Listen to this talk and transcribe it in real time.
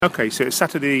Okay, so it's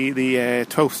Saturday the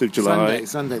 12th of July.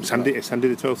 Sunday The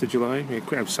 12th of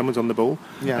July. Someone's on the ball.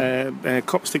 Yeah.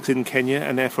 Copstick's in Kenya,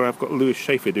 and therefore I've got Lewis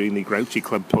Schaefer doing the Grouchy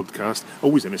Club podcast.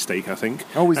 Always a mistake, I think.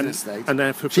 Always a mistake.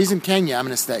 And she's in Kenya, I'm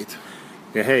in a state.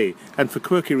 Yeah, hey. And for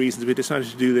quirky reasons, we decided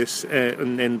to do this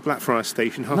in Blackfriars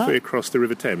Station, halfway across the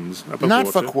River Thames. Not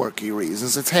for quirky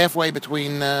reasons. It's halfway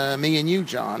between me and you,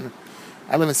 John.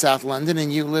 I live in South London,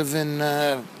 and you live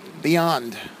in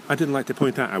beyond. I didn't like to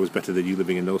point out I was better than you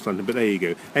living in North London, but there you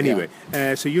go. Anyway,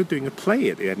 so you're doing a play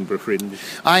at the Edinburgh Fringe.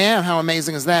 I am. How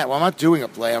amazing is that? Well, I'm not doing a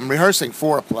play. I'm rehearsing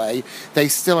for a play. They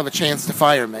still have a chance to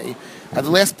fire me. The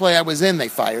last play I was in, they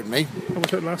fired me. What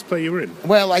was that last play you were in?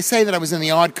 Well, I say that I was in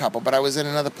The Odd Couple, but I was in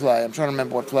another play. I'm trying to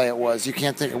remember what play it was. You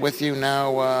Can't Take It With You?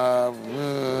 No,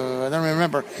 I don't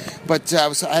remember. But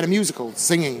I had a musical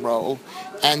singing role,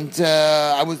 and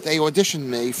they auditioned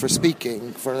me for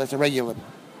speaking, that's a regular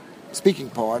speaking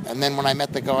part, and then when I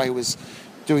met the guy who was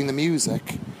doing the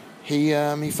music, he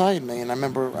fired me. And I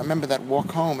remember that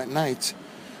walk home at night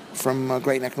from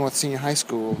Great Neck North Senior High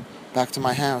School back to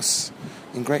my house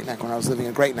in Great Neck when I was living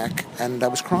in Great Neck, and I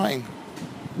was crying.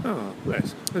 Oh,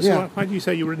 bless. Yeah. Why do you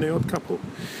say you were in The Odd Couple?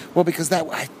 Well, because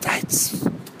I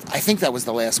think that was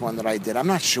the last one that I did. I'm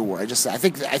not sure. I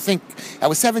think I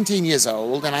was 17 years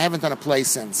old, and I haven't done a play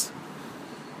since.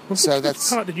 Well, which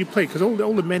part did you play? Because all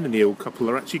the men in The Odd Couple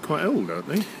are actually quite old, aren't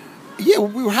they? Yeah, well,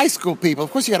 we were high school people.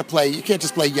 Of course you got to play. You can't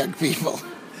just play young people.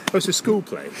 Oh, it's a school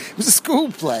play? It was a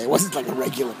school play. It wasn't like a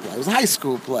regular play. It was a high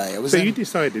school play. You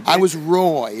decided... I was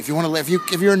Roy. If you want to live,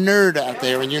 if you're a nerd out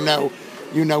there and you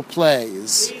know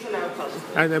plays...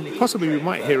 And possibly we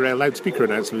might hear loudspeaker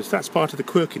announcements. That's part of the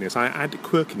quirkiness. I add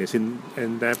quirkiness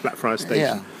in Blackfriars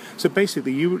Station. Yeah. So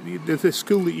basically, the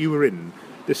school that you were in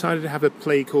decided to have a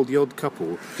play called The Odd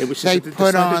Couple, in which they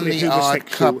put on the Odd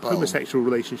Couple homosexual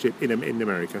relationship in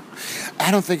America. I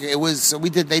don't think it was.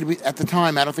 We did. At the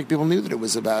time, I don't think people knew that it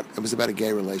was about a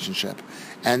gay relationship,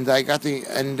 and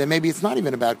maybe it's not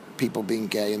even about people being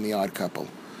gay in The Odd Couple,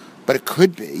 but it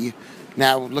could be.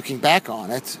 Now looking back on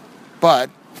it,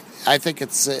 but I think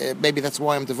it's maybe that's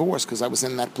why I'm divorced, because I was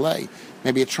in that play.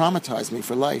 Maybe it traumatized me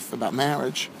for life about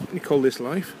marriage. You call this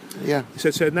life? Yeah.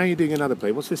 So now you're doing another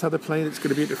play. What's this other play that's going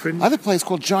to be at the Fringe? Other play is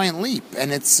called Giant Leap,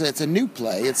 and it's a new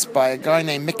play. It's by a guy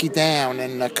named Mickey Down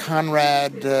and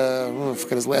Conrad. I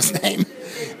forgot his last name,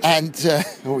 and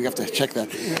we have to check that.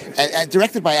 And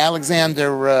directed by Alexander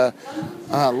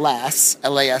Lass,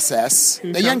 Lass.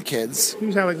 They're young kids.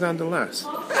 Who's Alexander Lass?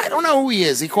 I don't know who he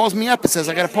is. He calls me up and says,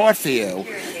 "I got a part for you,"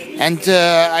 and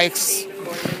I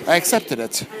accepted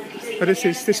it. But this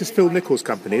is Phil Nichols'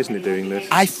 company, isn't it, doing this?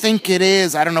 I think it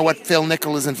is. I don't know what Phil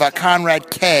Nichols is involved. Conrad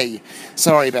K.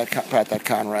 Sorry about that,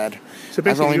 Conrad. So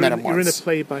basically, I've only met him once. You're in a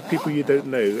play by people you don't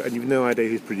know, and you've no idea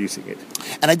who's producing it.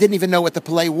 And I didn't even know what the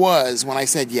play was when I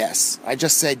said yes. I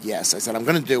just said yes. I said, I'm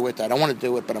going to do it. I don't want to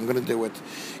do it, but I'm going to do it.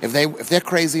 If they're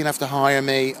crazy enough to hire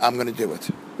me, I'm going to do it.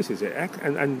 This is it.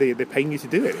 And they're paying you to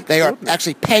do it. They are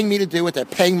actually paying me to do it. They're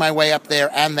paying my way up there,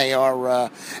 and they are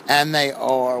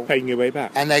paying your way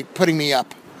back. And they're putting me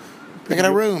up. They got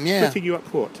a room, yeah. Putting you up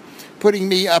what? Putting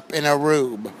me up in a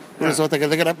room. What is what they're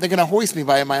going to hoist me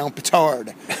by my own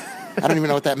petard. I don't even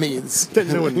know what that means.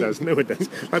 No one does. Like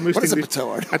what is a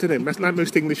petard? I don't know. Like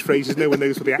most English phrases, no one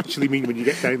knows what they actually mean when you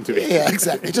get down to it. Yeah,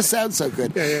 exactly. It just sounds so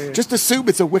good. Yeah. Just assume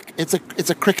it's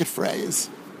a cricket phrase,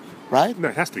 right? No,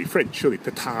 it has to be French, surely.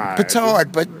 Petard.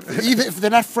 Petard, but either if they're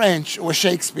not French or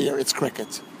Shakespeare, it's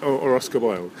cricket. Or Oscar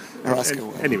Wilde.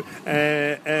 Anyway,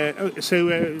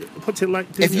 so what's it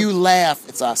like? If you laugh,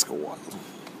 it's Oscar Wilde.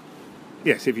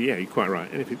 Yes, you're quite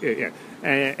right. And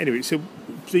anyway, so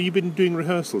you've been doing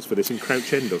rehearsals for this in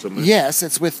Crouch End or something? Yes,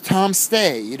 it's with Tom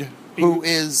Stade, who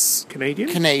is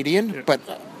Canadian, but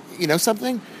you know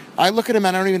something? I look at him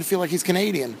and I don't even feel like he's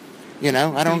Canadian. You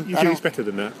know, I don't. You think he's better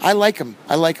than that? I like him.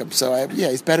 So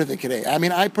he's better than Canadian. I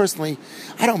mean, I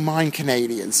don't mind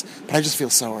Canadians, but I just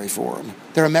feel sorry for them.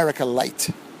 They're America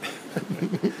light.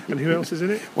 And who else is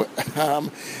in it?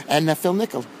 And Phil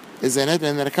Nichols is in it,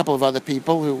 and then a couple of other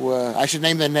people who I should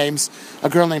name their names. A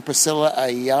girl named Priscilla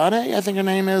Ayane, I think her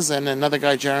name is, and another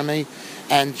guy, Jeremy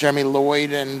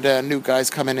Lloyd, and new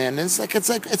guys coming in. It's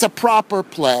a proper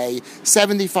play.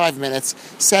 75 minutes,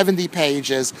 70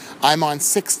 pages. I'm on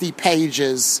 60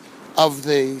 pages of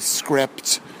the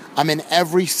script. I'm in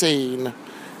every scene.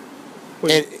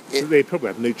 Well, they probably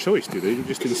have no choice, do they? They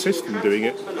just insist on doing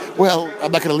it. Well,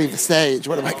 I'm not going to leave the stage.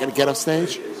 What am I going to get off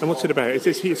stage? And what's it about?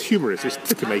 It's humorous. It's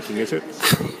titter-making, is it?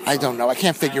 I don't know. I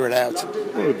can't figure it out.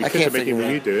 Well, it would be titter-making when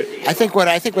you do it. I think what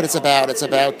it's about. It's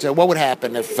about what would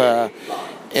happen if of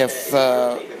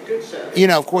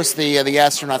course the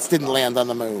astronauts didn't land on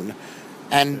the moon.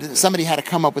 And somebody had to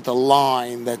come up with a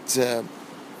line that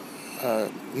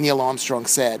Neil Armstrong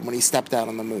said when he stepped out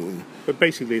on the moon. But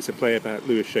basically, it's a play about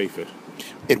Lewis Schaefer.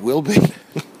 It will be.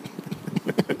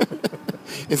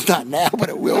 It's not now, but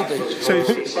it will be. So,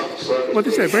 well,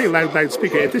 this is a very loud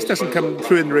speaker. If this doesn't come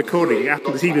through in the recording,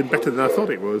 Apple is even better than I thought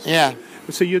it was. Yeah.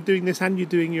 So you're doing this, and you're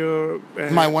doing your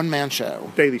my one-man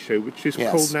show, daily show, which is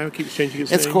Yes. called now. It keeps changing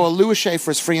its It's name. called Lewis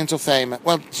Schaefer's Free Until Fame.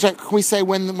 Well, so can we say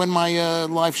when my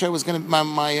live show is going to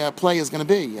my play is going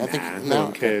to be? I think no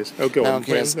one cares. Oh, go no on. one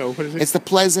cares. What is it? It's the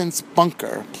Pleasance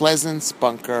Bunker. Pleasance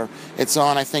Bunker. It's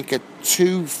on, I think, at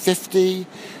 2:50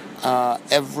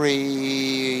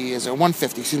 every. Is it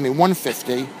 1:50? Excuse me,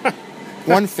 1:50.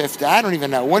 1:50. I don't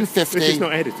even know. 1:50. This is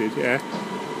not edited, yeah.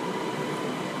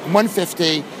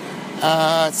 1:50.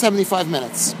 75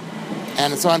 minutes.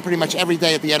 And it's on pretty much every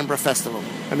day at the Edinburgh Festival.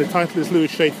 And the title is Lewis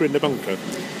Schaefer in the Bunker.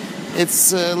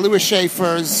 It's Lewis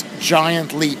Schaefer's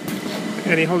Giant Leap.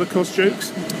 Any Holocaust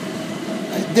jokes?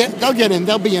 They'll get in.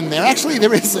 They'll be in there. Actually,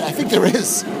 there is. I think there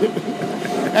is.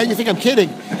 You think I'm kidding?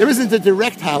 There isn't a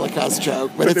direct Holocaust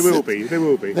joke, but there will be. There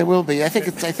will be. There will be. I think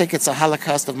it's a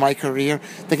Holocaust of my career.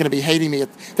 They're going to be hating me.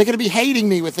 They're going to be hating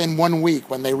me within 1 week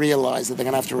when they realize that they're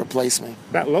going to have to replace me.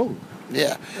 That long?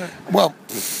 Yeah. Well,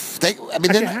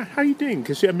 Actually, how are you doing?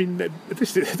 Because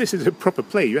this is a proper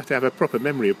play. You have to have a proper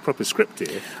memory, a proper script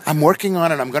here. I'm working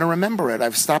on it. I'm going to remember it.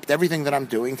 I've stopped everything that I'm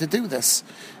doing to do this,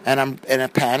 and I'm in a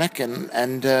panic, and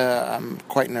I'm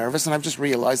quite nervous. And I've just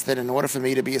realized that in order for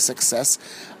me to be a success,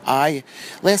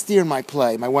 last year in my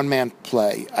play, my one-man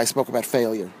play, I spoke about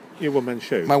failure. Your one-man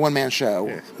show. My one-man show.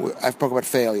 Yes. I spoke about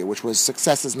failure, which was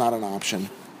success is not an option.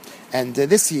 And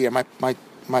this year,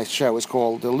 my show is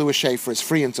called Lewis Schaefer is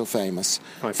Free Until Famous.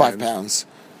 £5.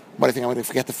 What, do you think I'm going to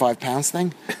forget the £5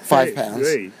 thing? £5.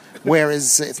 Hey.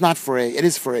 Whereas it's not free. It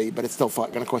is free, but it's still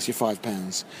going to cost you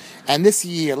 £5. And last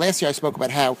year I spoke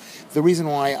about how the reason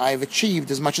why I've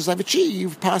achieved as much as I've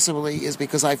achieved, possibly, is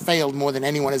because I've failed more than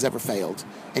anyone has ever failed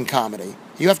in comedy.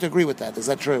 You have to agree with that. Is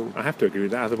that true? I have to agree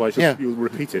with that, otherwise you'll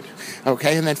repeat it.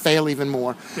 Okay, and then fail even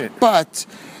more. Yeah. But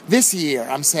this year,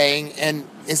 I'm saying, and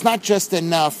it's not just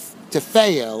enough to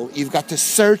fail, you've got to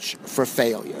search for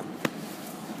failure.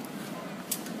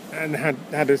 And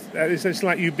how does it's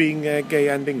like you being gay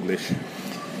and English?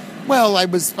 Well, I'm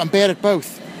bad at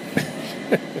both.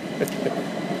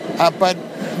 But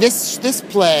this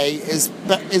play is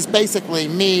basically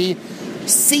me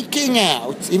seeking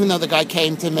out, even though the guy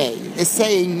came to me, is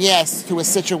saying yes to a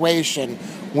situation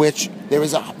which there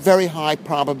is a very high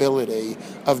probability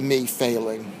of me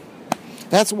failing.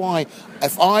 That's why,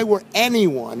 if I were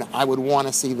anyone, I would want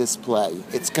to see this play.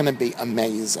 It's going to be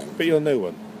amazing. But you're no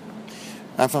one.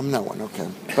 If I'm no one, okay.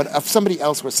 But if somebody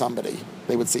else were somebody,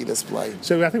 they would see this play.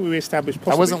 So I think we established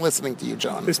possibly... I wasn't listening to you,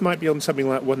 John. This might be on something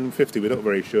like 1:50, we're not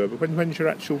very sure. But when's your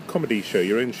actual comedy show,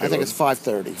 your own show? I think it's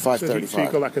 5:30, 5:35. So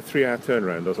you've got like a 3-hour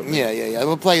turnaround or something? Yeah.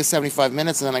 The play is 75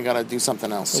 minutes, and then I got to do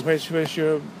something else. Well, where's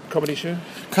your comedy show?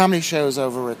 Comedy show's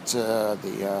over at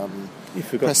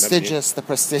the prestigious.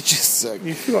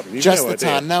 You've forgotten. Just the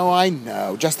Tonic. No, I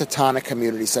know. Just the Tonic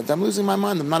Community Center. I'm losing my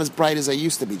mind. I'm not as bright as I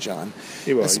used to be, John.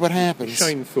 That's what happens.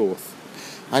 Shine forth.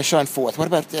 I shine forth.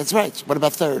 That's right. What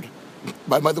about third?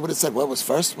 My mother would have said, what was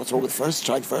first? What's wrong with first?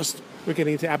 Shine first. We're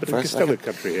getting into Abbott and Costello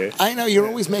country here. I know, you're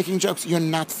always making jokes. You're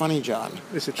not funny, John.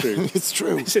 Is it true? It's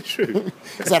true. Is it true?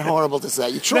 Is that horrible to say?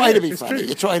 You try to be funny. True.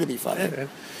 You try to be funny.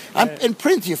 Yeah. In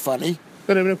print, you're funny.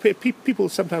 No. People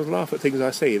sometimes laugh at things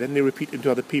I say, then they repeat them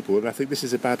to other people, and I think this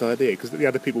is a bad idea because the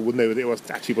other people will know that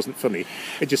it actually wasn't funny.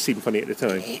 It just seemed funny at the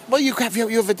time. Well, you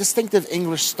have a distinctive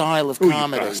English style of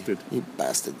comedy. You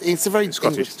bastard! It's a very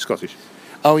Scottish.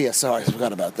 Oh yeah, sorry, I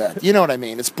forgot about that. You know what I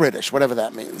mean? It's British, whatever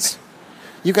that means.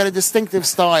 You got a distinctive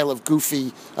style of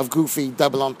goofy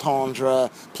double entendre,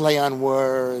 play on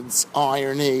words,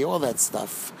 irony, all that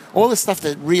stuff. All the stuff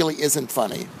that really isn't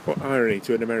funny. What irony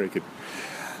to an American?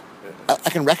 I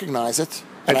can recognize it.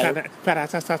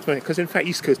 That's because in fact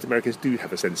East Coast Americans do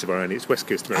have a sense of irony. It's West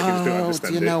Coast Americans don't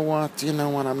understand it. Do you know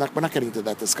what? We're not getting into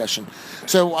that discussion.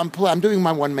 So I'm doing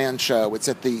my one-man show. It's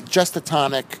at the Just the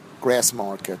Tonic Grass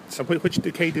Market. And which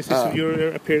decade is this? Your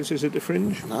appearances at the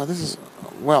Fringe? No, this is...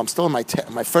 Well, I'm still in my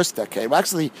first decade. Well,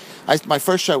 actually, my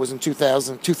first show was in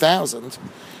 2000,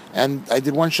 and I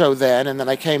did one show then, and then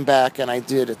I came back and I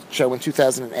did a show in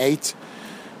 2008,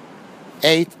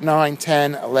 8, 9,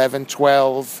 10, 11,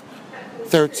 12,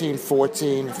 13,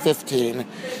 14, 15.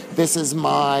 This is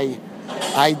I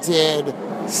did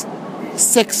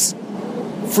 6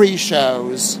 free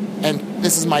shows, and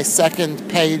this is my second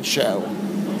paid show.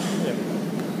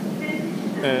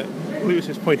 Lewis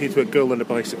is pointing to a girl on a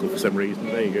bicycle for some reason.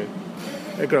 There you go.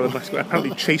 A girl in mascot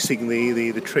apparently chasing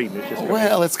the train. That's just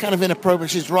Well, it's kind of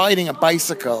inappropriate. She's riding a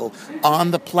bicycle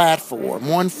on the platform.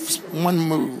 One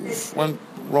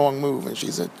wrong move, and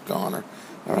she's a goner.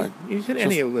 All right. You said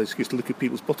any of those excuse to look at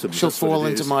people's bottoms. She'll That's what fall it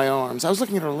into is. my arms. I was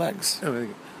looking at her legs. Oh, there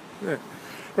you go. Yeah.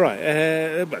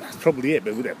 Right, but that's probably it.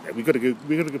 But we've got to go.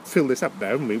 We've got to go fill this up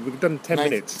now, haven't we? We've done 10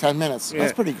 minutes. 10 minutes. Yeah.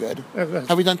 That's pretty good. That's-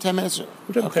 Have we done 10 minutes?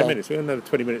 We've done 10 minutes. We've got another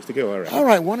 20 minutes to go. All right. All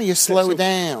right. Why don't you slow So-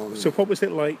 down? So what was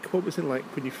it like? What was it like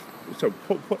when you? So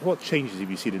what changes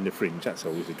have you seen in the Fringe? That's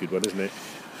always a good one, isn't it?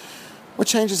 What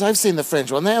changes? I've seen the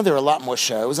Fringe. Well, now there are a lot more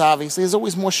shows. Obviously, there's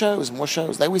always more shows.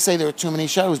 They always say there are too many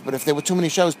shows, but if there were too many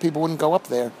shows, people wouldn't go up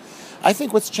there. I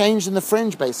think what's changed in the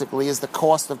Fringe, basically, is the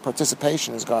cost of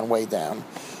participation has gone way down.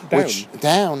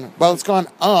 Down? Well, it's gone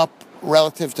up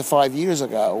relative to 5 years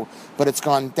ago, but it's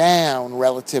gone down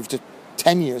relative to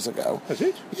 10 years ago. Has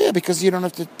it? Yeah, because you don't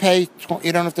have to pay.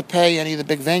 You don't have to pay any of the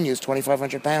big venues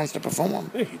 £2,500 to perform.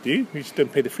 Yeah, you do. You just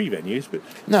don't pay the free venues, but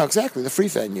No, exactly. The free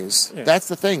venues. Yeah. That's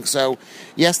the thing. So,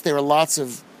 yes, there are lots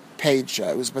of paid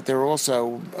shows, but there are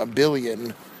also a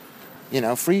billion,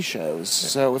 free shows.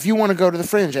 So if you want to go to the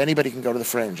Fringe, anybody can go to the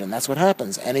Fringe, and that's what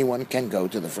happens. Anyone can go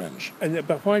to the Fringe.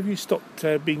 but why have you stopped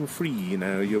being free? Your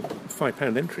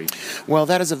 £5 entry. Well,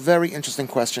 that is a very interesting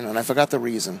question, and I forgot the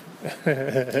reason.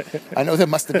 I know there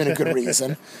must have been a good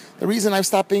reason. The reason I've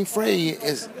stopped being free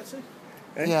is...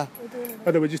 Yeah.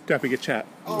 Oh, no, we're just having a chat.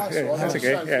 That's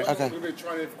okay. Yeah. Okay. We've been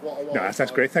trying it for quite a while. No,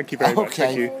 that's great. Thank you very much.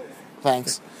 Thank Okay. you.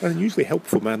 Thanks. An unusually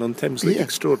helpful man on Thames Link. Yeah.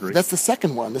 Extraordinary. That's the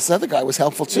second one. This other guy was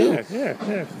helpful, too. Yeah.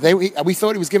 We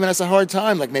thought he was giving us a hard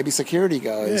time, like maybe security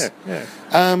guys.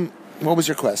 Yeah. What was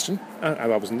your question? I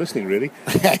wasn't listening, really.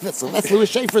 that's Louis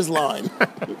Schaefer's line.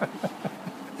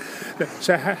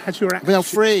 So, has your act... No,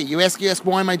 free. You ask,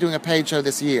 why am I doing a paid show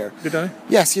this year? Did I?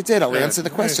 Yes, you did. I'll Yeah. answer the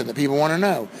question that people want to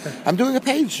know. I'm doing a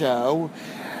paid show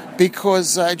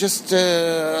because I just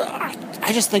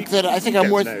think that I think I'm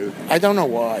don't worth. know. I don't know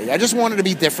why. I just wanted to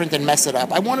be different and mess it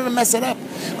up. I wanted to mess it up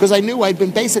because I knew I'd been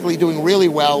basically doing really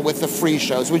well with the free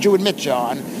shows. Would you admit,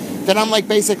 John, that I'm like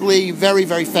basically very,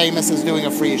 very famous as doing a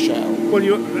free show? Well,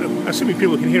 assuming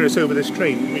people can hear us over this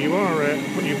train, you are...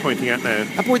 what are you pointing at now?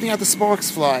 I'm pointing out the sparks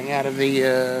flying out of the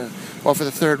off of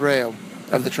the third rail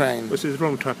of the train. This is the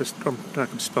wrong type of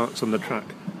sparks on the track.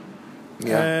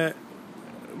 Yeah.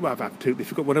 Well, I've absolutely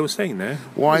forgot what I was saying there.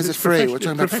 Why is It's it free? We're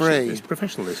professional- talking about free. It's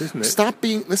professional, this, isn't it? Stop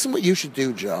being. Listen, what you should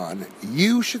do, John.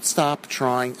 You should stop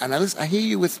trying. And I hear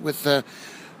you with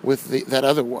that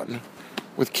other one,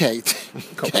 with Kate.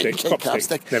 Copstick. Kate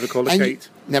Copstick. Never call her And Kate.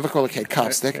 Never call her Kate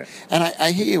Copstick. Yeah. And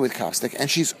I hear you with Copstick, and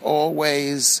she's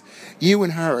always. You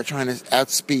and her are trying to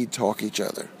outspeed talk each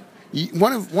other.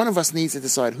 One of us needs to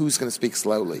decide who's going to speak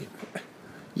slowly,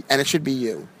 and it should be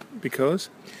you. Because?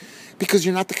 Because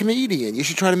you're not the comedian. You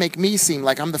should try to make me seem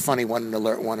like I'm the funny one, an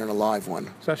alert one, and a live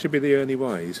one. So that should be the Ernie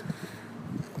Wise.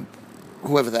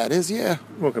 Whoever that is, yeah.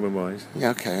 Welcome and Wise. Yeah,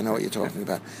 okay, I know what you're talking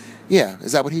about. Yeah,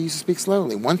 is that what he used to speak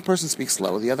slowly? One person speaks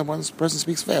slow, the other person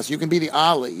speaks fast. You can be the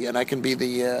Ollie, and I can be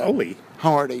the... Ollie?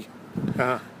 Hardy.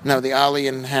 Ah. No, the Ollie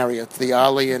and Harriet. The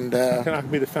Ollie and... I can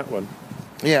be the fat one.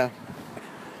 yeah.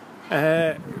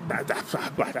 I'd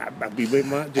be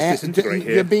just disintegrate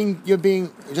here. You're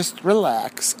being... Just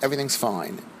relax. Everything's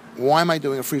fine. Why am I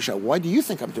doing a free show? Why do you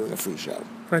think I'm doing a free show?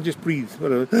 Can I just breathe?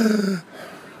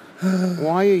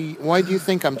 Why do you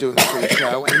think I'm doing a free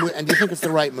show? And do you think it's the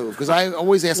right move? Because I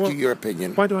always ask you your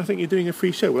opinion. Why do I think you're doing a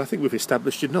free show? Well, I think we've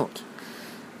established you're not.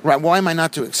 Right, why am I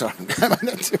not doing... Sorry.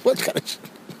 What kind of...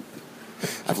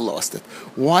 I've lost it.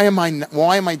 Why am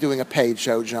I doing a paid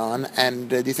show, John? And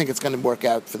do you think it's going to work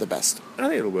out for the best? I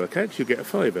think it'll work out. You'll get a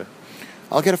fiver.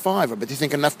 I'll get a fiver, but do you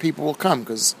think enough people will come?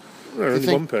 Because Well,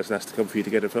 only one person has to come for you to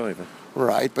get a fiver.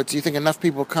 Right, but do you think enough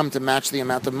people will come to match the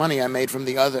amount of money I made from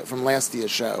last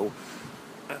year's show?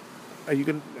 Are you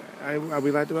going? Are we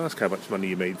allowed to ask how much money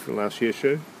you made from last year's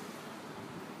show?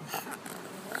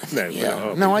 No,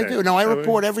 Yeah. No, I do. No, I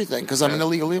report everything because I'm an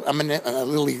illegal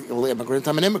immigrant.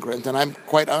 I'm an immigrant, and I'm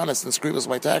quite honest and scrupulous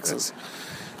with my taxes.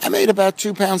 I made about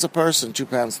 £2 a person,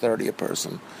 £2.30 a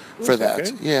person for that.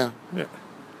 Okay. Yeah. Yeah.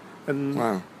 And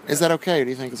Wow. Is that okay? Or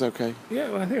do you think it's okay? yeah,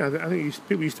 well, I think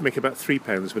people used to make about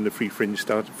 £3 when the free fringe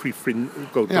started.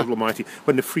 God Yeah. Almighty,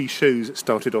 when the free shows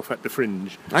started off at the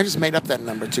Fringe. I just made up that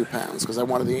number, £2, because I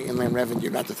wanted the Inland Revenue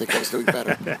not to think I was doing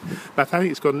better. But I think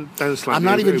it's gone down slightly. I'm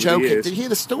not even over the joking. years. Did you hear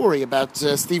the story about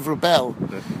Steve Rubell,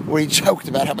 where he joked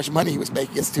about how much money he was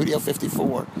making at Studio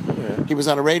 54? Yeah. He was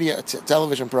on a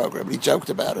television program, and he joked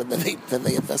about it, and then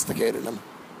they investigated him.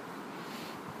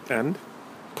 And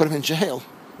Put him in jail.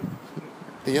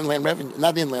 The Inland Revenue,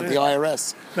 not the Inland, the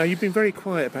IRS. Now, you've been very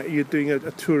quiet about you doing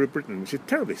a tour of Britain, which is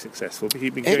terribly successful. But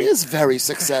you've been It going, is very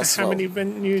successful. How many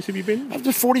venues have you been? I've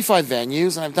done 45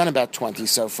 venues, and I've done about 20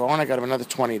 so far, and I got another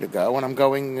 20 to go, and I'm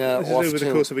going This is off over to...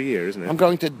 the course of a year, isn't it? I'm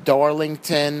going to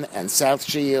Darlington and South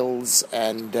Shields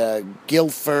and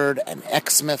Guildford and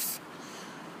Exmouth,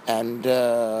 and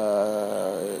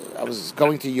I was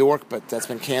going to York, but that's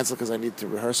been cancelled because I need the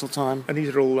rehearsal time. And these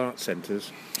are all art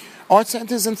centres. Art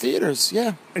centres and theatres,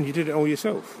 yeah. And you did it all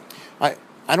yourself? I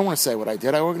don't want to say what I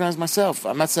did. I organized myself.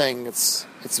 I'm not saying it's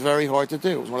very hard to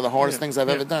do. It was one of the hardest things I've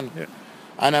ever done. Yeah.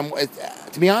 And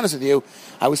to be honest with you,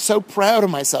 I was so proud of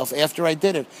myself after I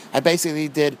did it. I basically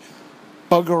did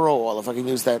bugger all, if I can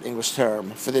use that English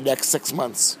term, for the next 6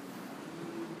 months,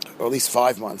 or at least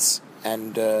 5 months.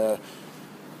 And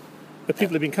But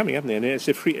people have been coming, haven't they? And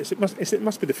it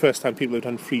must be the first time people have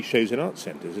done free shows in art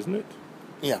centres, isn't it?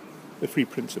 yeah, The free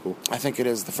principle. I think it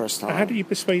is the first time. How do you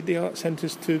persuade the art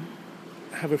centres to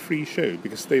have a free show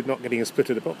because they're not getting a split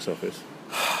at the box office?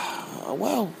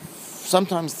 Well,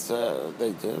 sometimes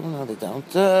they do. No, they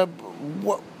don't.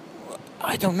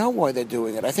 I don't know why they're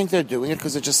doing it. I think they're doing it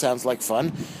because it just sounds like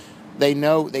fun. They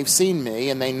know, they've seen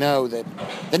me, and they know that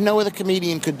no other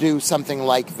comedian could do something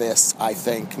like this. I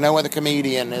think no other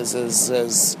comedian is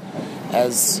as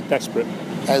Desperate.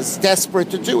 as desperate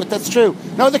to do it. That's true.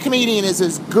 No other comedian is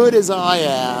as good as I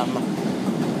am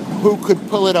who could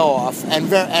pull it off,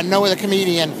 and no other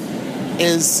comedian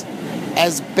is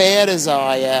as bad as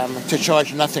I am to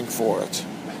charge nothing for it.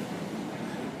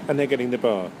 And they're getting the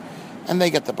bar. And they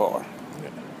get the bar.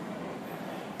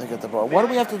 They get the bar. Why do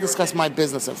we have to discuss my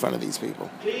business in front of these people?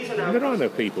 There are no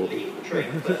people.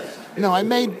 No,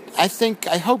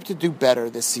 I hope to do better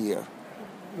this year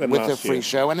Than with the last free year.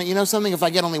 show. And you know something, if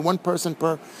I get only one person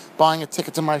per buying a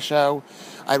ticket to my show,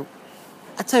 I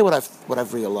tell you what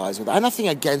I've realized with I'm nothing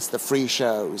against the free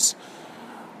shows,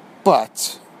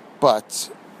 but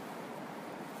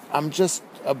I'm just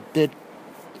a bit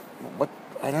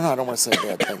I don't know, I don't want to say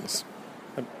bad things.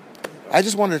 I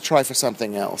just wanted to try for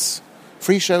something else.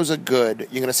 Free shows are good.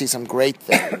 You're going to see some great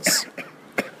things.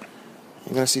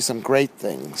 You're going to see some great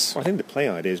things. Well, I think the play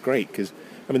idea is great because,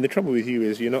 I mean, the trouble with you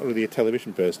is you're not really a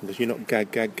television person because you're not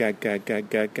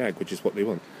gag, which is what they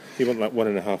want. They want like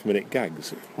 1.5 minute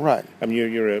gags. Right. I mean,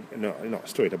 you're not a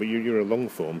storyteller, but you're a long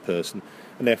form person,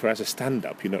 and therefore as a stand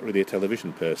up, you're not really a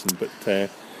television person. But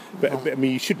I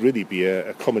mean, you should really be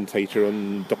a commentator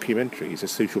on documentaries, a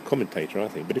social commentator, I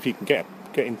think. But if you can get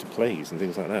into plays and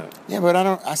things like that. Yeah, but I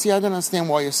don't understand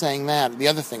why you're saying that. The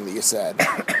other thing that you said,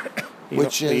 You're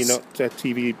not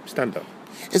TV stand-up.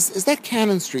 Is that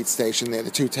Cannon Street station there,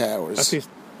 the Two Towers?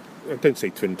 Don't say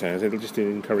Twin Towers, it'll just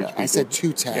encourage people. I said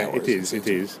Two Towers. Yeah, it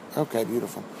is. Okay,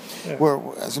 beautiful. Yeah.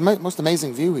 It's the most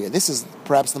amazing view here. This is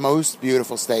perhaps the most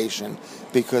beautiful station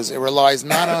because it relies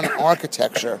not on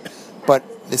architecture, but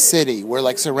the city. We're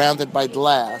like surrounded by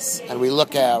glass, and we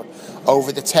look out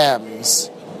over the Thames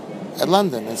at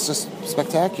London. It's just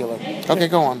spectacular. Okay,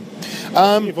 go on.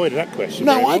 You avoided that question.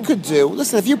 No, very well. I could do.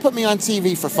 Listen, if you put me on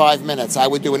TV for 5 minutes, I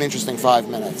would do an interesting 5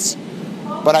 minutes.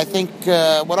 But I think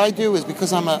what I do is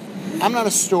because I'm not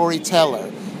a storyteller.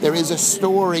 There is a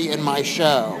story in my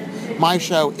show. My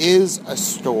show is a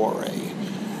story.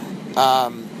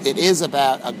 It is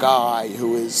about a guy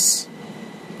who is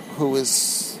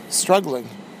struggling,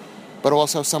 but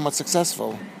also somewhat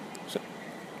successful.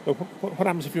 Well, what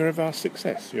happens if you're a vast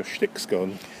success? Your shtick's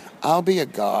gone. I'll be a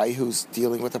guy who's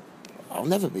dealing with I'll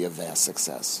never be a vast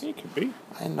success. You could be.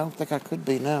 I don't think I could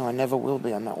be now. I never will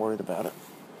be. I'm not worried about it.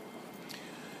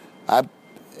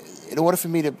 In order for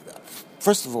me to...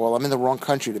 First of all, I'm in the wrong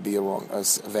country to be a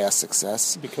vast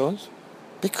success. Because?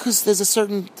 Because there's a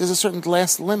certain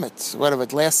glass limit, whatever,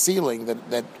 glass ceiling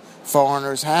that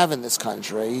foreigners have in this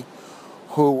country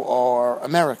who are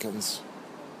Americans.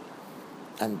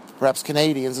 And perhaps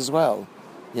Canadians as well.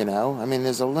 You know? I mean,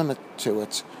 there's a limit to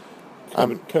it.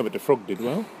 Kermit the Frog did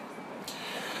well.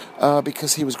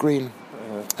 Because he was green.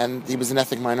 And he was an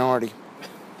ethnic minority.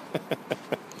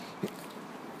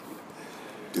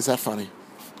 Is that funny?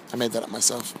 I made that up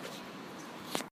myself.